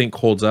 I don't think,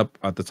 holds up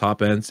at the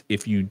top ends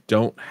if you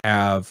don't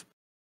have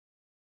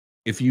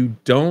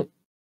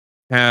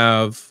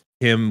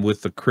him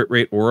with the crit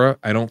rate aura.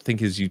 I don't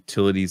think his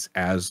utility's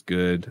as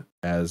good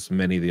as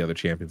many of the other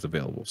champions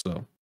available.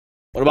 So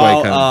what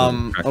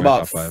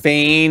about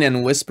Feign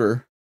and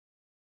Whisper?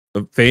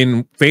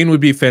 Feign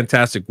would be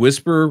fantastic.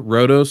 Whisper,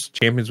 Rotos,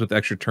 champions with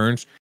extra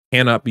turns,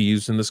 cannot be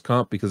used in this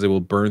comp because they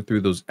will burn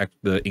through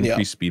the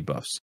increased speed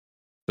buffs.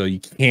 So you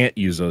can't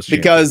use those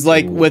because,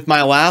 like, with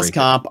my last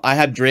comp, I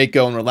had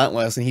Draco and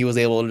Relentless, and he was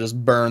able to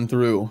just burn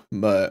through.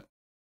 But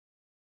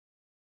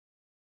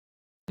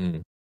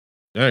there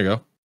you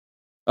go.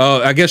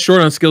 Oh, I guess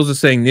Short on Skills is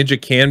saying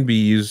Ninja can be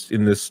used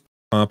in this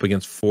comp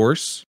against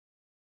Force.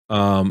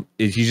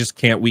 He just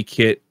can't weak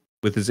hit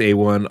with his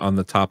A1 on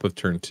the top of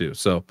turn 2.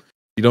 So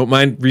you don't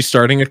mind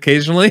restarting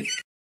occasionally.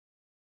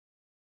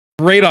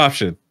 Great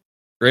option.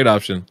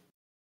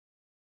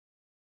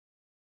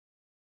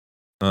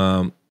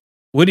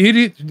 What do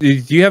you do?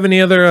 Do you have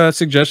any other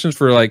suggestions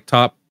for like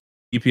top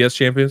EPS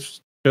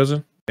champions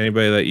chosen?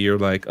 Anybody that you're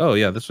like, oh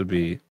yeah, this would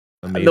be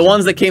amazing? The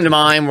ones that came to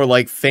mind were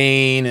like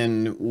Feign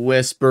and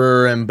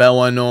Whisper and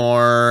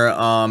Bellinor,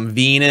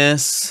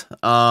 Venus.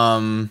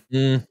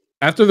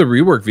 After the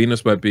rework,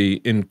 Venus might be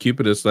in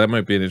Cupidus. That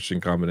might be an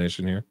interesting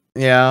combination here.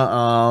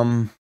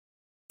 Yeah.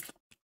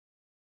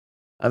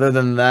 Other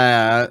than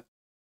that,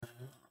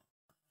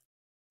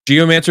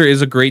 Geomancer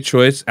is a great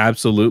choice.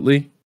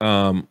 Absolutely.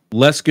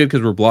 Less good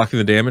because we're blocking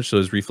the damage, so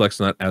his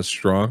reflex not as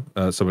strong.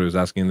 Somebody was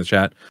asking in the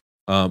chat.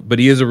 But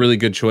he is a really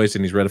good choice,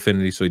 and he's red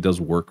affinity, so he does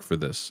work for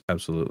this.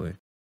 Absolutely.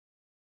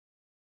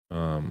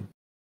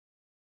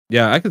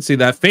 Yeah, I could see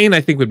that. Feign,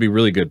 I think, would be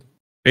really good.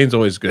 Fein's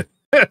always good.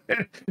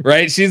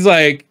 Right? She's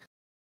like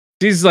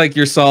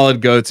your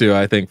solid go-to,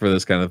 I think, for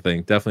this kind of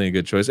thing. Definitely a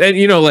good choice. And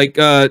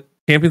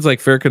champions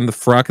like Farrakhan the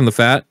Frock and the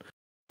Fat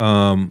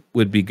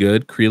would be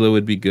good. Krila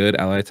would be good.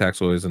 Ally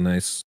attack's always a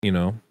nice,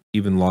 even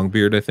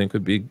Longbeard, I think,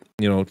 would be,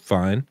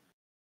 fine.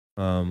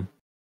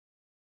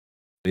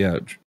 Yeah,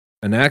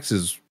 Anax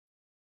is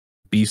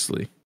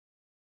beastly.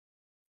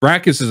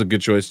 Brachus is a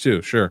good choice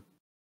too, sure.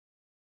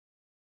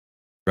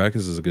 Brachus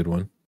is a good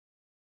one.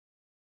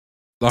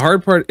 The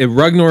hard part,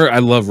 Ragnar, I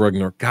love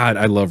Ragnar. God,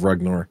 I love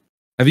Ragnar.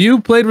 Have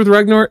you played with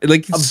Ragnar?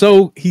 Like,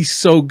 he's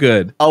so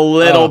good. A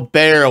little,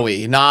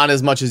 barely, not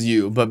as much as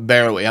you, but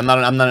barely. I'm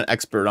not an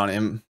expert on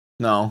him.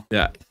 No.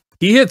 Yeah.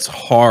 He hits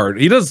hard.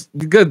 He does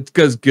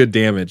good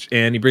damage,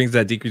 and he brings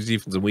that decreased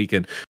defense and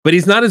weaken. But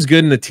he's not as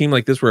good in a team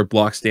like this where it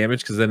blocks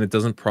damage, because then it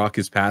doesn't proc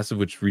his passive,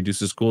 which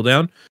reduces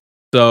cooldown.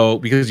 So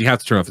because you have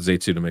to turn off his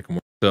A2 to make him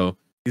work. So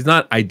he's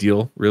not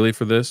ideal really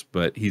for this,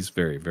 but he's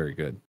very, very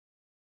good.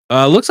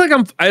 Looks like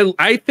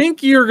I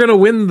think you're gonna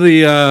win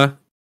the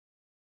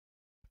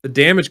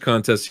damage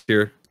contest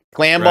here.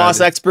 Clan Boss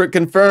expert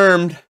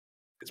confirmed.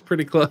 It's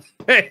pretty close.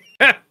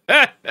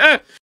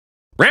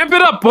 Ramp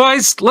it up,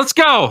 boys. Let's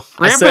go.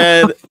 I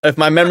said, if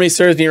my memory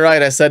serves me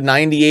right, I said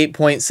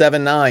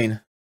 98.79.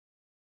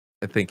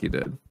 I think you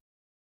did.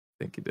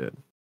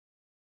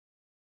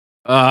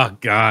 Oh,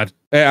 God.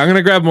 Hey, I'm going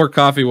to grab more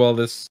coffee while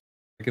this...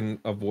 I can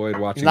avoid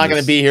watching. He's not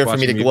going to be here for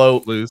me to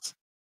gloat. Lose.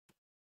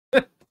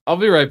 I'll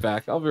be right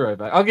back.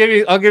 I'll give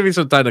you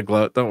some time to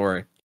gloat. Don't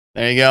worry.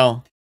 There you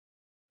go.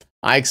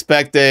 I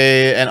expect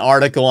an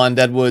article on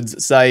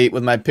Deadwood's site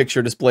with my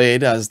picture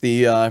displayed as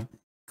the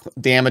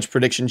damage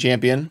prediction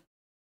champion.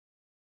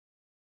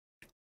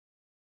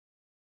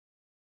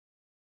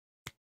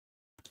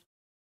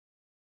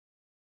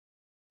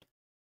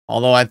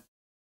 Although I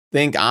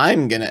think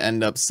I'm going to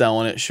end up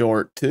selling it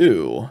short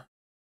too.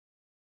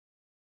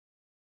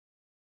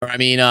 Or I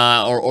mean,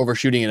 or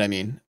overshooting it, I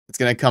mean. It's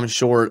going to come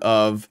short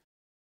of...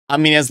 I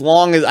mean, as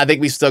long as... I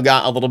think we still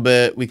got a little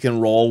bit we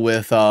can roll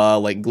with,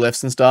 like,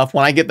 glyphs and stuff.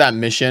 When I get that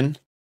mission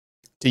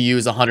to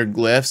use 100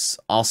 glyphs,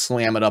 I'll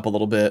slam it up a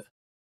little bit.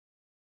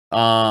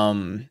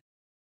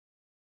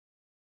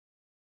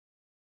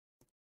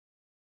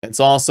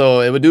 It's also...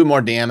 It would do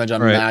more damage on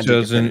magic.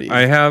 Chosen,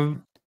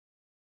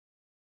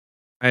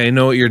 I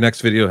know what your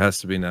next video has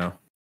to be now.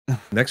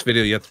 Next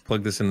video, you have to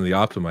plug this into the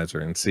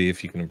optimizer and see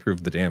if you can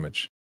improve the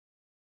damage.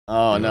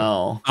 Oh,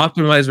 no.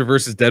 Optimizer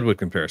versus Deadwood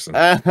comparison.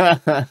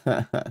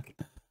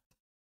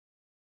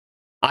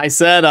 I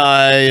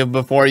said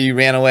before you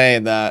ran away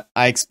that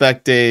I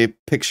expect a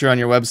picture on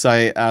your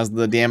website as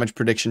the damage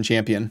prediction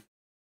champion.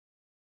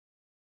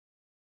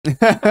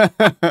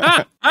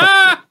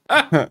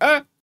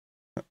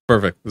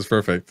 Perfect. That's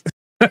perfect.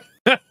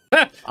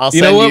 I'll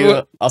send you a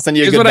good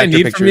Here's what I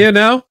need picture from you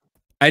now.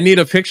 I need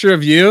a picture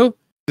of you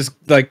just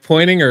like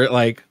pointing or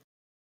like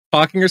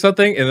talking or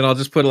something, and then I'll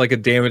just put like a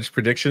damage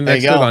prediction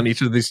next to it on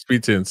each of these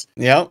speed tunes.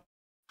 Yep.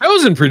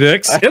 Chosen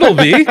predicts. It'll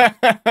be.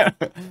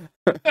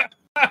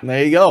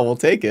 There you go. We'll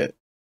take it.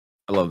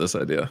 I love this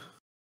idea.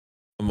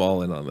 I'm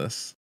all in on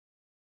this.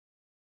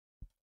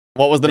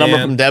 What was the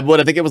number from Deadwood?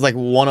 I think it was like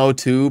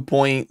 102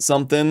 point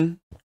something.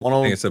 I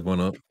think I said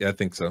 10. Yeah, I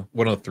think so.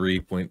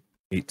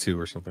 103.82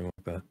 or something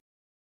like that.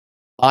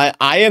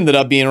 I ended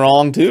up being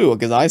wrong too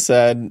because I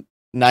said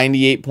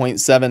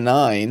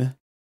 98.79.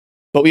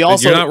 But we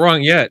also... You're not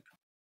wrong yet.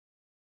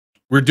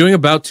 We're doing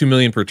about 2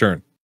 million per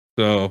turn.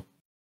 So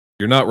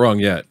you're not wrong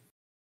yet.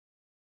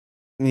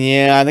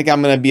 Yeah, I think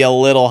I'm going to be a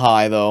little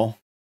high though.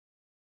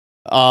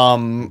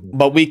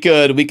 But we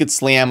could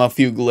slam a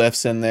few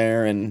glyphs in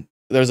there, and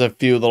there's a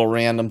few little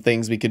random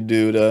things we could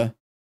do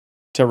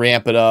to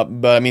ramp it up.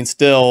 But I mean,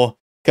 still,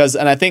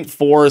 and I think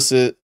Force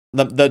is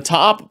the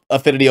top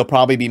affinity will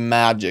probably be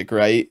magic,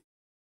 right?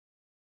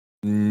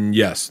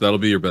 Yes, that'll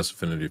be your best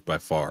affinity by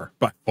far.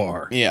 By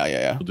far.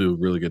 Yeah. We'll do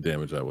really good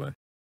damage that way.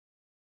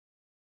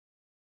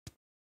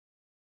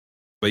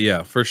 But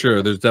yeah, for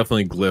sure, there's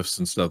definitely glyphs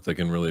and stuff that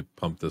can really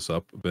pump this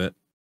up a bit.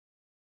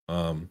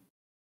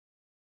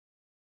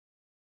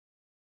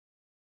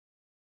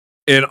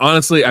 And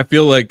honestly, I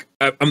feel like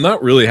I'm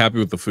not really happy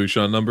with the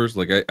Fushan numbers.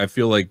 Like, I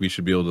feel like we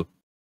should be able to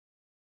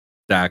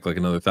stack like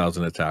another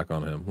 1,000 attack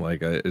on him.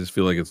 Like, I just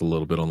feel like it's a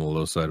little bit on the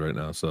low side right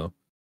now. So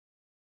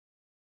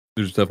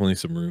there's definitely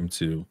some room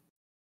to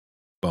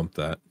bump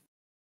that.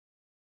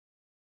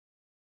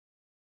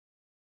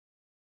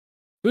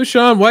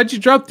 Fushan, why'd you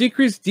drop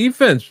decreased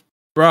defense?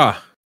 Bruh.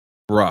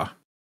 What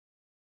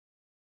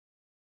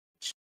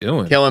you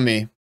doing? Killing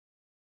me.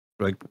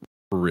 Like,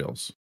 for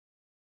reals.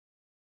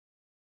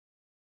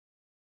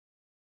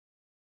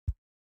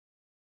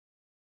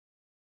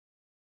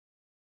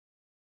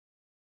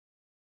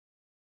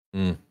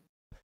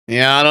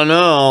 Yeah, I don't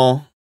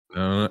know.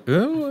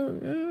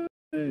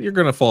 You're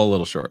gonna fall a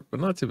little short, but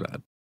not too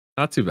bad.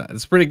 Not too bad.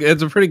 It's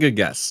a pretty good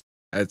guess,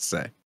 I'd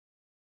say.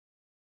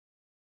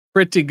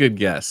 Pretty good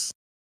guess.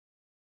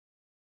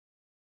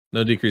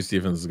 No decreased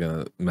defense is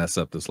gonna mess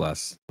up this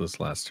last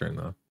turn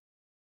though.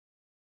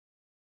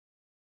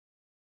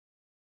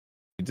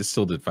 He just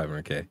still did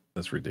 500k.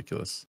 That's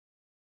ridiculous.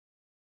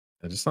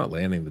 I'm just not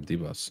landing the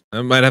debuffs.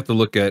 I might have to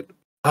look at.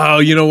 Oh,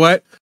 you know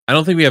what? I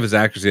don't think we have his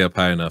accuracy up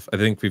high enough. I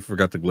think we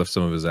forgot to glyph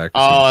some of his accuracy.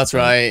 Oh, that's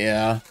right.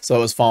 Yeah. So it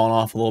was falling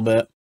off a little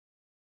bit.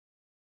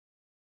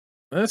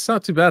 That's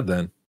not too bad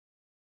then.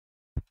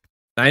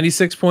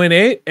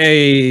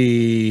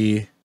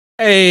 96.8.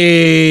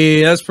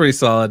 Hey, that's pretty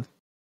solid.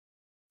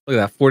 Look at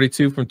that.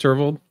 42 from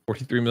Turvold.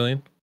 43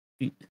 million.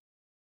 Yeah,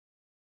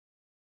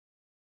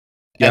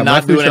 and my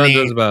not doing Fushan any...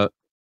 does about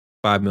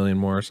 5 million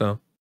more or so.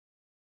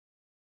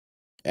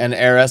 And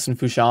Ares and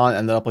Fushan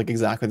ended up like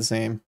exactly the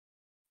same.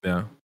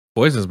 Yeah.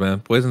 Poisons,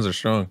 man. Poisons are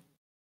strong.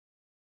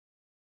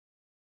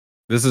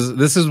 This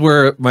is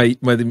where my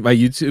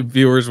YouTube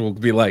viewers will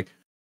be like,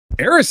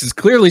 Ares is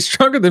clearly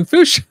stronger than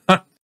Fushan.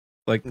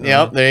 Like,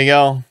 yep, there you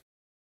go.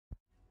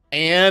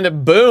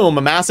 And boom,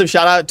 a massive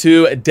shout out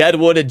to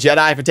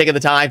DeadwoodJedi for taking the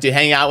time to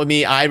hang out with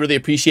me. I really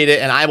appreciate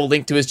it. And I will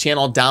link to his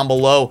channel down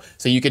below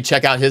so you can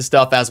check out his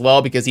stuff as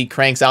well, because he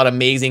cranks out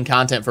amazing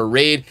content for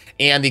Raid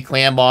and the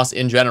Clan Boss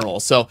in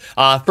general. So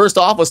first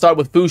off, we'll start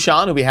with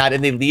Fushan, who we had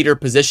in the leader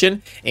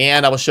position.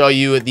 And I will show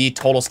you the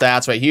total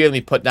stats right here. Let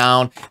me put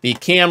down the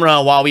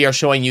camera while we are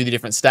showing you the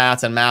different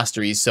stats and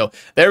masteries. So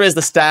there is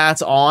the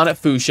stats on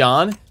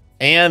Fushan.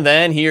 And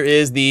then here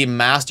is the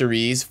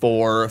masteries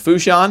for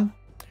Fushan.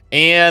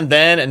 And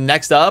then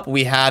next up,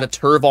 we had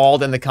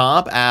Turvald in the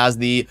comp as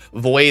the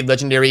Void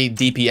Legendary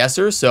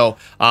DPSer. So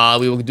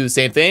we will do the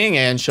same thing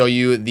and show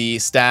you the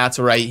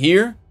stats right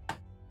here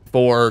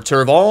for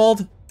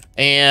Turvald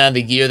and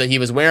the gear that he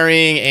was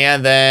wearing,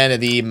 and then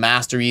the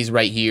masteries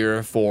right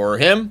here for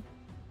him.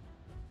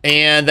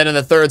 And then in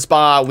the third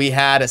spot, we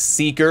had a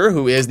Seeker,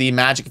 who is the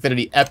Magic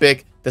Affinity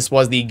Epic. This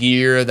was the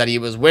gear that he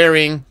was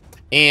wearing.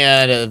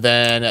 And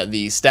then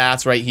the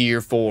stats right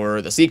here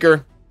for the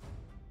Seeker.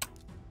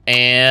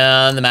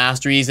 And the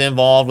masteries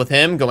involved with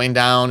him going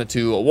down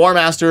to a War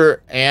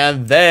Master.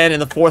 And then in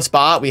the fourth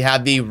spot, we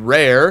had the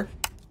rare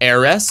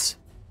Heiress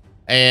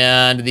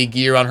and the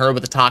gear on her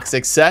with the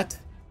Toxic set.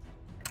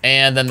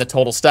 And then the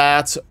total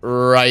stats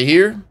right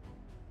here.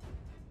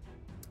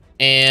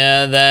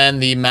 And then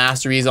the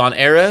masteries on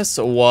Heiress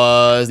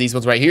was these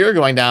ones right here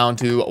going down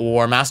to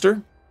War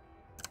Master.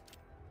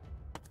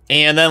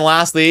 And then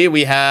lastly,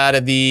 we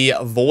had the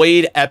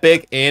Void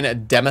Epic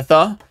in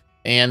Demetha.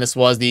 And this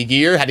was the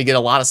gear. Had to get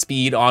a lot of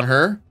speed on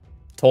her.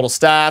 Total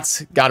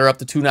stats, got her up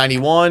to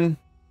 291.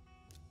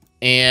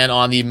 And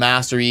on the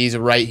masteries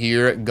right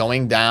here,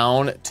 going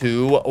down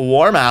to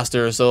War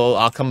Master. So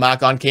I'll come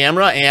back on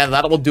camera, and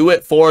that will do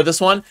it for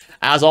this one.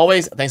 As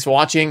always, thanks for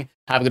watching.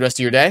 Have a good rest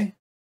of your day.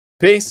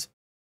 Peace.